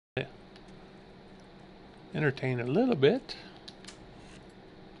entertain a little bit.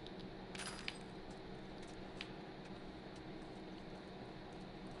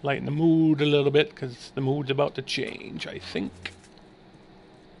 Lighten the mood a little bit, because the mood's about to change, I think.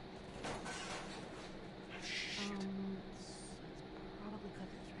 Probably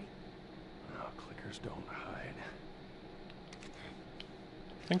clickers, right? No, clickers don't hide.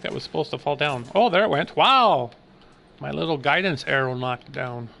 I think that was supposed to fall down. Oh, there it went. Wow! My little guidance arrow knocked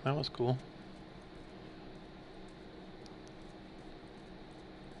down. That was cool.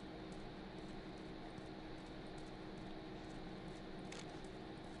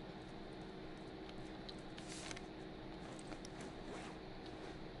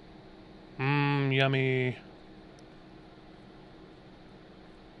 Mmm, yummy.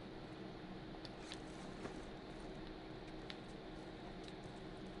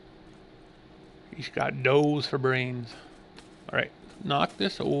 He's got doughs for brains. Alright, knock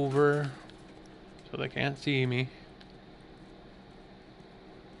this over so they can't see me.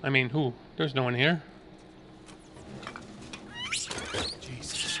 I mean, who? There's no one here.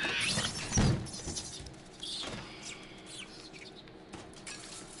 Jesus.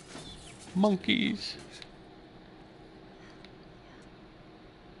 Monkeys.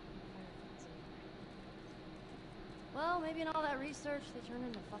 Well, maybe in all that research, they turned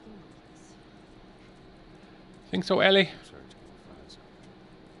into fucking monkeys. Think so, Ellie? Search and we'll find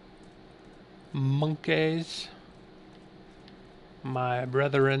something. Monkeys. My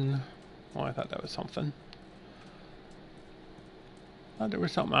brethren. Oh, I thought that was something. Thought there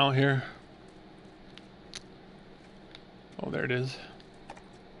was something out here. Oh, there it is.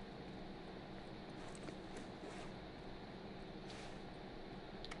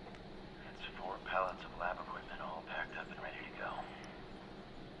 It's 4 pallets of lab equipment all packed up and ready to go.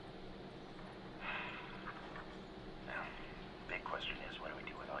 Now, big question is, what do we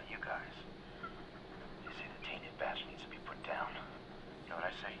do with all you guys? You say the tainted batch needs to be put down. You know what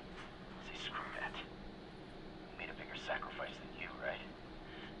I say? I say screw that. We made a bigger sacrifice than you, right?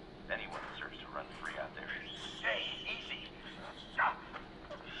 Anyone deserves to run free out there. Hey, easy.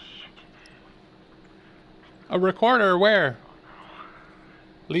 Shit. A recorder, where?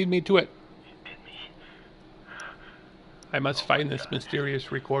 Lead me to it. You bit me. I must find this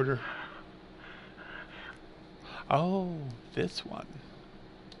mysterious recorder. Oh, this one.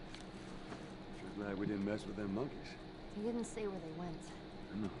 Sure glad we didn't mess with them monkeys. He didn't say where they went.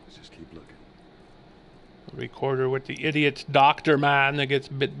 No, let's just keep looking. A recorder with the idiot doctor man that gets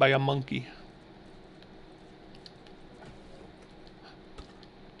bit by a monkey.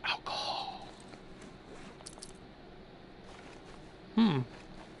 Alcohol.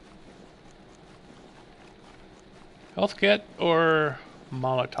 Health kit or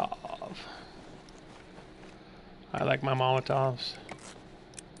Molotov? I like my Molotovs.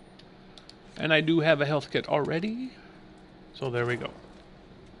 And I do have a health kit already. So there we go.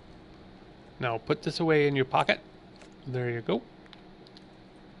 Now put this away in your pocket. There you go.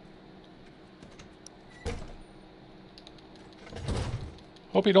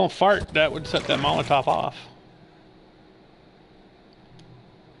 Hope you don't fart. That would set that Molotov off.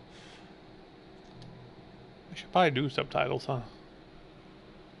 I should probably do subtitles, huh?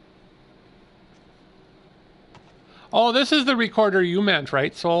 Oh, this is the recorder you meant,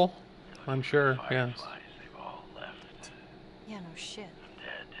 right, Soul? I'm sure, yes. Fireflies, they've all left. Yeah, no shit. I'm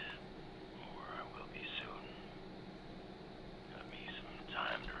dead. Or I will be soon. Got me some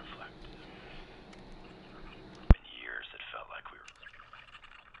time to reflect. Been years that felt like we were...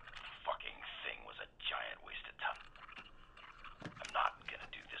 Fucking thing was a giant waste of time. I'm not gonna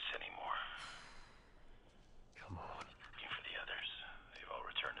do this anymore. Come on. Looking for the others. They've all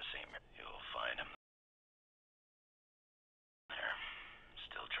returned to same. You'll find them. There.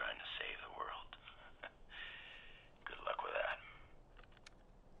 Still trying to save the world. Good luck with that.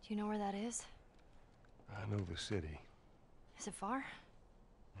 Do you know where that is? I know the city. Is it far?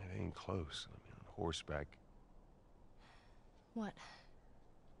 It ain't close. I mean, on horseback. What?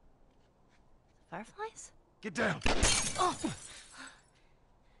 Fireflies? Get down! Oh!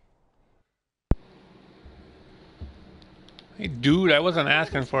 Hey, dude, I wasn't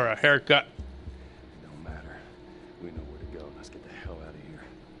asking for a haircut. It don't matter. We know where to go. Let's get the hell out of here.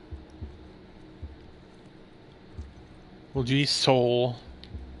 Well, geez, Soul.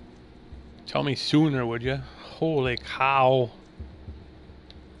 Tell me sooner, would you? Holy cow.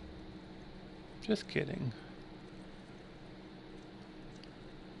 Just kidding.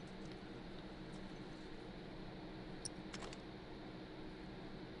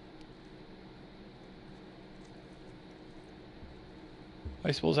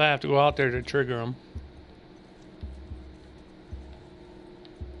 I suppose I have to go out there to trigger them.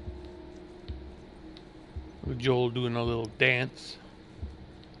 With Joel doing a little dance.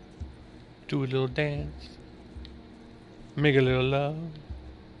 Do a little dance. Make a little love.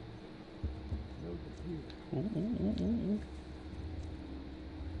 Ooh, ooh, ooh, ooh.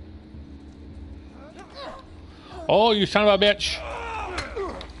 Oh, you son of a bitch.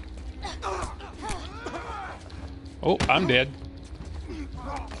 Oh, I'm dead.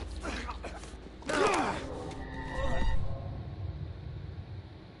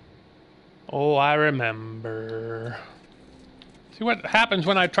 Oh, I remember. See what happens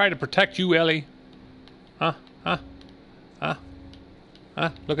when I try to protect you, Ellie? Huh? Huh? Huh? Huh?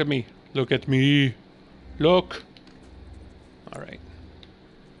 Look at me. Look at me. Look. All right.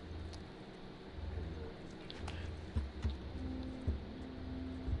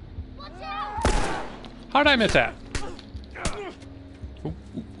 Watch out! How did I miss that? Ooh,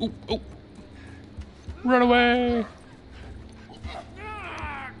 ooh, ooh, ooh. Run away.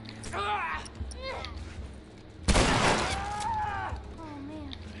 Oh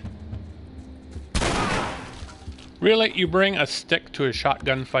man. Really? You bring a stick to a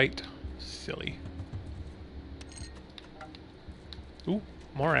shotgun fight? Silly. Ooh,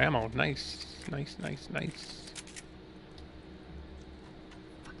 more ammo. Nice. Nice, nice, nice.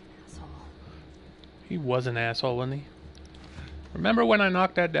 Asshole. He was an asshole, wasn't he? Remember when I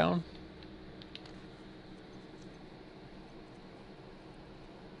knocked that down?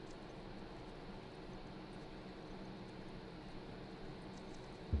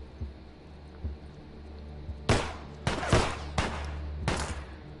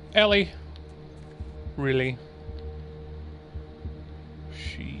 Ellie. Really?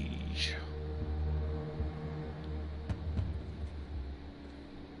 Sheesh.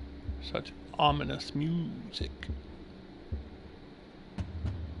 Such ominous music.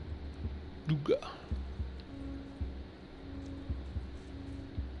 Duga.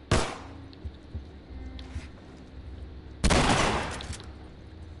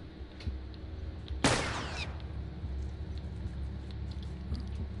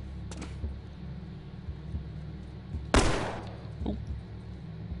 Ooh.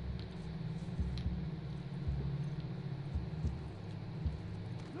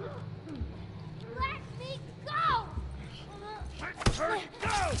 Let me go!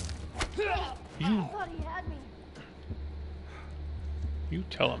 You, I thought he had me. you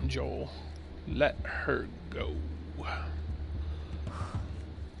tell him, Joel. Let her go.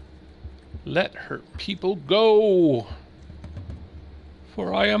 Let her people go.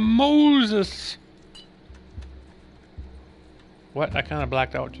 For I am Moses. What? I kind of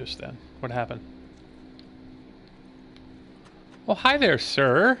blacked out just then. What happened? Oh, hi there,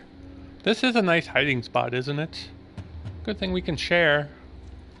 sir. This is a nice hiding spot, isn't it? Good thing we can share.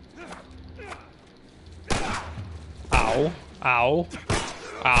 Ow. Ow.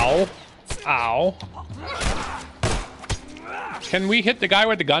 Ow. Ow. Can we hit the guy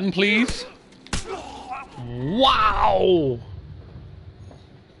with the gun, please? Wow!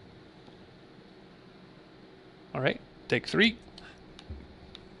 Alright, take 3.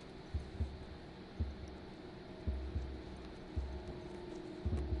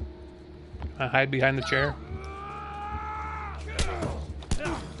 I hide behind the chair.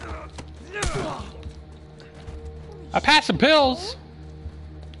 I passed some pills!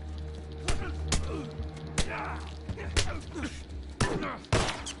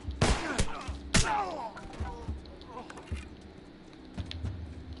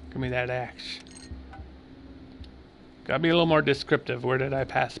 Give me that axe. Gotta be a little more descriptive. Where did I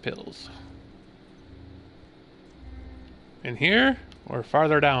pass pills? In here? Or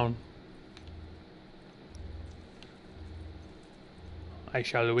farther down? I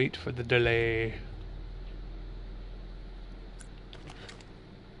shall wait for the delay.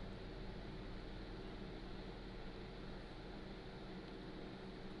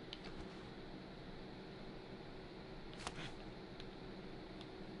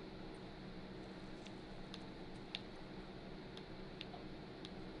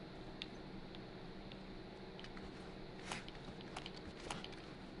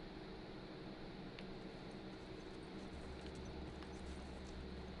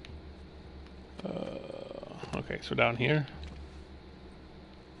 Okay, so down here.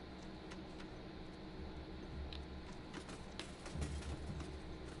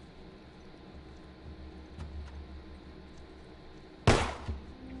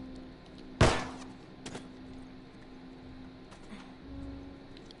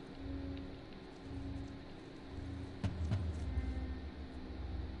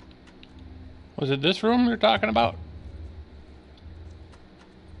 Was it this room you're talking about?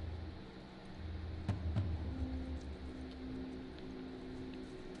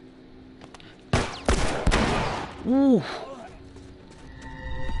 Ooh.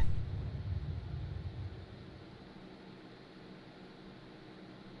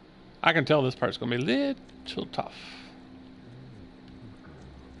 I can tell this part's gonna be a little tough.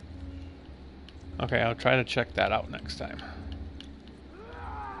 Okay, I'll try to check that out next time.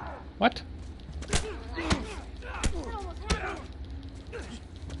 What?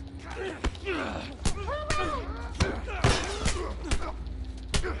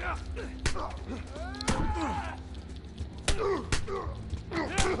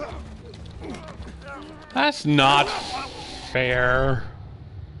 That's not fair.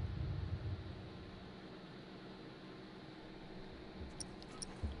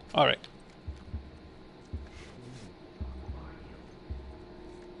 All right.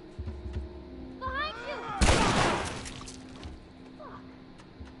 Behind you!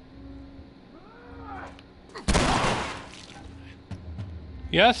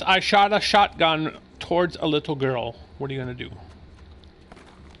 Yes, I shot a shotgun towards a little girl. What are you gonna do?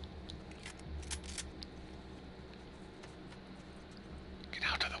 Get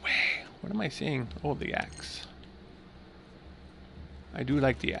out of the way. What am I seeing? Oh, the axe. I do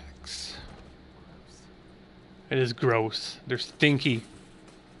like the axe. It is gross. They're stinky.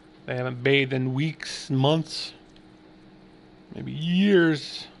 They haven't bathed in weeks, months, maybe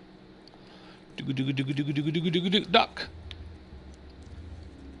years. Duck.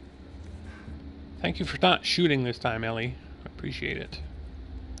 Thank you for not shooting this time, Ellie. I appreciate it.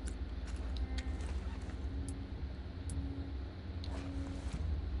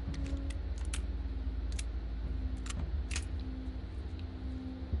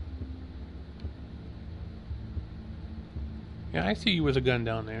 Yeah, I see you with a gun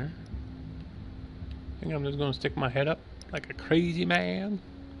down there. Think I'm just gonna stick my head up like a crazy man?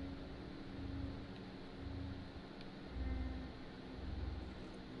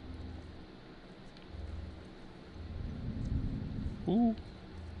 Ooh.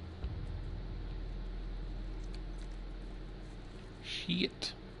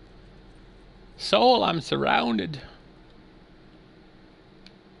 Shit. Soul, I'm surrounded.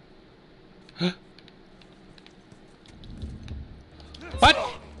 What?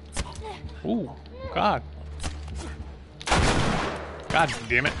 Ooh, God. God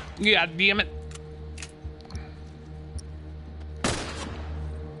damn it. God damn it.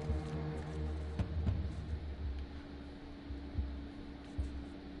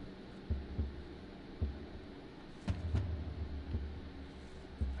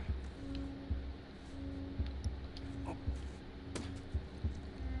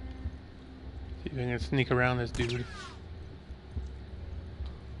 See if I can sneak around this dude.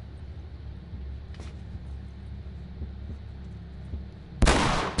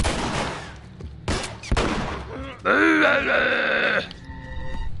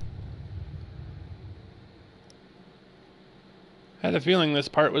 I had a feeling this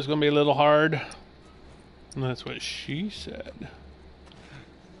part was going to be a little hard. And that's what she said.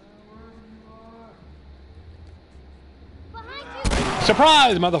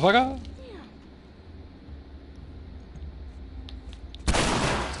 Surprise, motherfucker!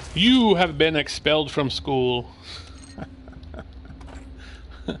 You have been expelled from school.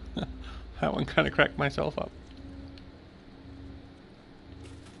 That one kind of cracked myself up.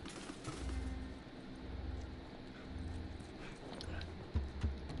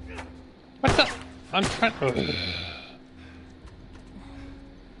 What the? I'm trying. Ugh.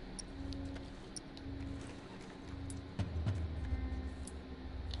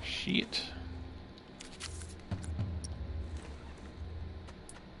 Shit.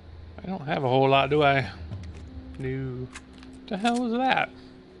 I don't have a whole lot, do I? No. What the hell was that?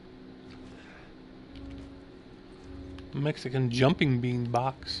 Mexican jumping bean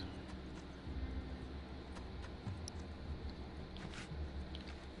box.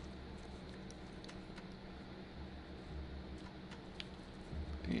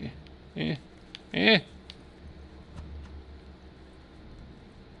 Eh.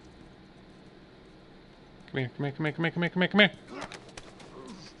 Come here.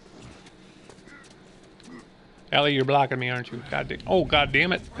 Ellie, you're blocking me, aren't you? God damn. Oh, God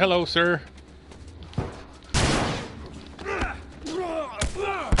damn it. Hello, sir.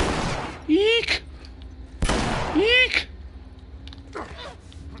 Eek! Eek!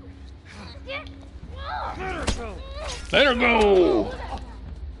 Let her go!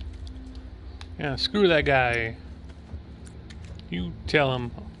 Yeah, screw that guy. You tell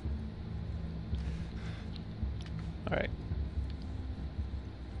him. Alright.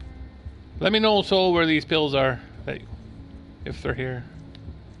 Let me know, Soul, where these pills are. If they're here.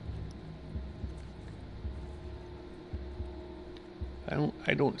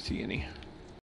 I don't see any.